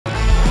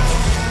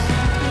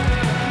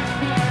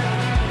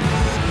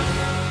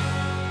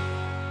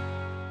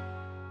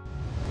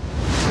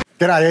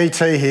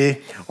G'day, ET here.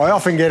 I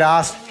often get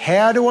asked,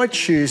 how do I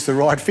choose the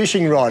right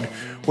fishing rod?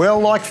 Well,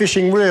 like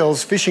fishing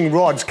reels, fishing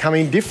rods come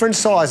in different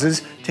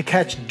sizes to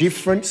catch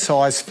different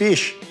size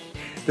fish.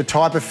 The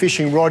type of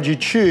fishing rod you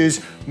choose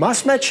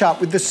must match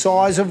up with the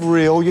size of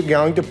reel you're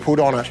going to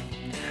put on it.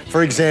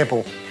 For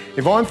example,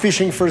 if I'm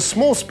fishing for a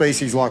small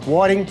species like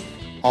whiting,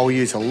 I'll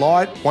use a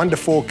light 1 to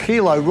 4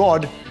 kilo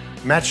rod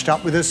matched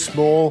up with a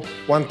small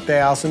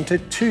 1,000 to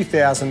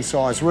 2,000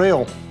 size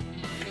reel.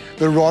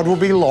 The rod will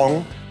be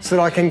long so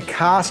that I can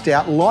cast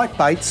out light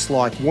baits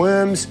like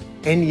worms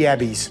and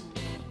yabbies.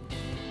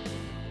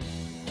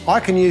 I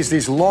can use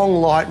this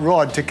long light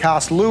rod to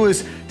cast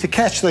lures to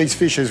catch these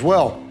fish as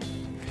well.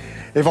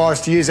 If I was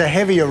to use a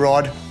heavier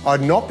rod,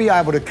 I'd not be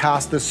able to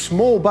cast the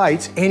small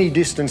baits any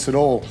distance at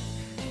all.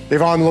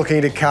 If I'm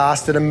looking to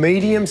cast at a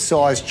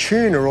medium-sized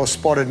tuna or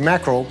spotted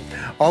mackerel,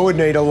 I would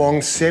need a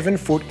long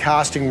 7-foot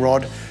casting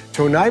rod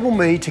to enable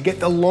me to get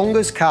the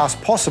longest cast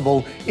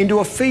possible into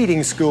a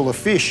feeding school of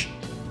fish.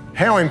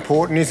 How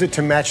important is it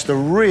to match the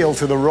reel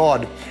to the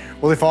rod?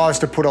 Well, if I was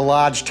to put a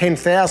large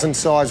 10,000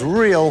 size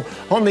reel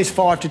on this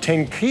 5 to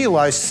 10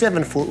 kilo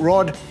 7-foot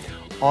rod,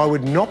 I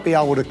would not be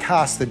able to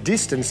cast the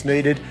distance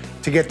needed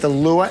to get the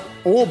lure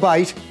or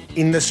bait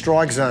in the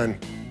strike zone.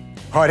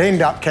 I'd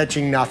end up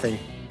catching nothing.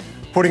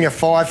 Putting a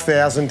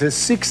 5,000 to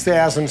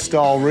 6,000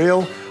 style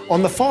reel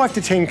on the 5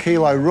 to 10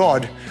 kilo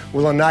rod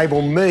will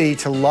enable me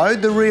to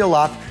load the reel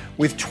up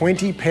with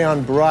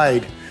 20-pound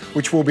braid,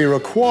 which will be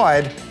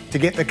required to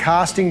get the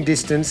casting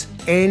distance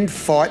and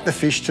fight the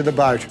fish to the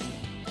boat.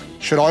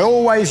 Should I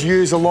always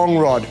use a long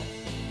rod?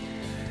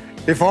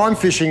 If I'm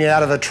fishing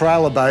out of a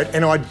trailer boat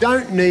and I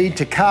don't need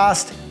to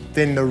cast,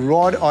 then the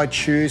rod I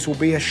choose will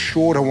be a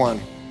shorter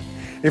one.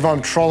 If I'm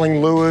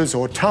trolling lures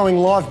or towing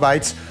live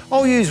baits,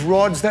 I'll use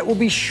rods that will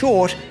be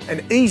short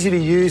and easy to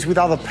use with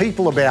other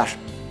people about.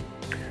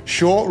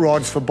 Short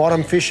rods for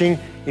bottom fishing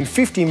in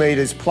 50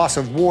 metres plus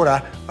of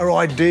water are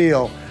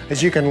ideal,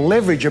 as you can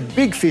leverage a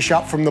big fish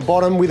up from the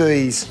bottom with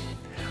ease.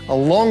 A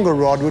longer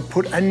rod would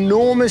put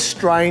enormous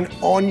strain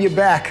on your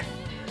back,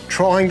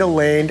 trying to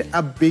land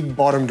a big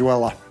bottom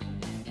dweller.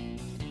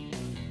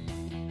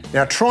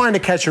 Now, trying to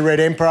catch a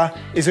red emperor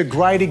is a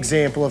great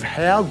example of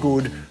how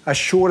good a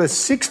shorter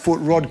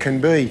 6-foot rod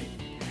can be.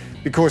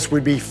 Because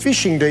we'd be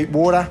fishing deep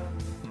water,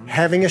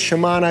 having a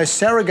Shimano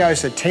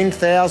Saragossa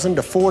 10,000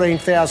 to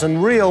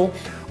 14,000 reel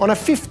on a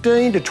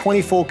 15 to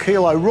 24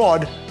 kilo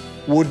rod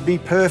would be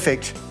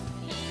perfect.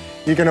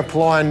 You can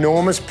apply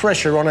enormous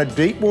pressure on a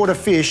deep water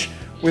fish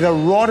with a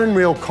rod and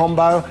reel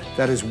combo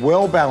that is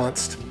well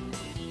balanced.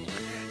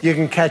 You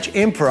can catch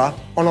emperor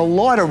on a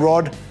lighter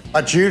rod,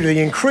 but due to the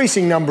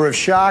increasing number of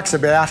sharks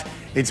about,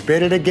 it's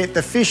better to get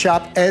the fish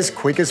up as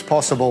quick as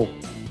possible.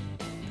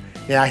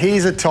 Now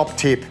here's a top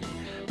tip.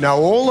 Know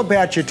all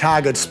about your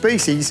target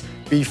species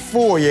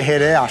before you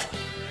head out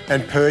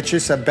and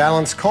purchase a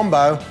balanced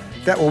combo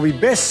that will be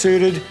best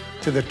suited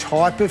to the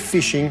type of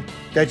fishing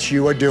that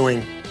you are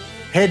doing.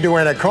 Head to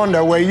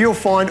Anaconda where you'll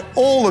find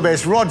all the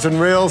best rods and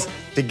reels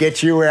to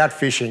get you out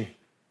fishing.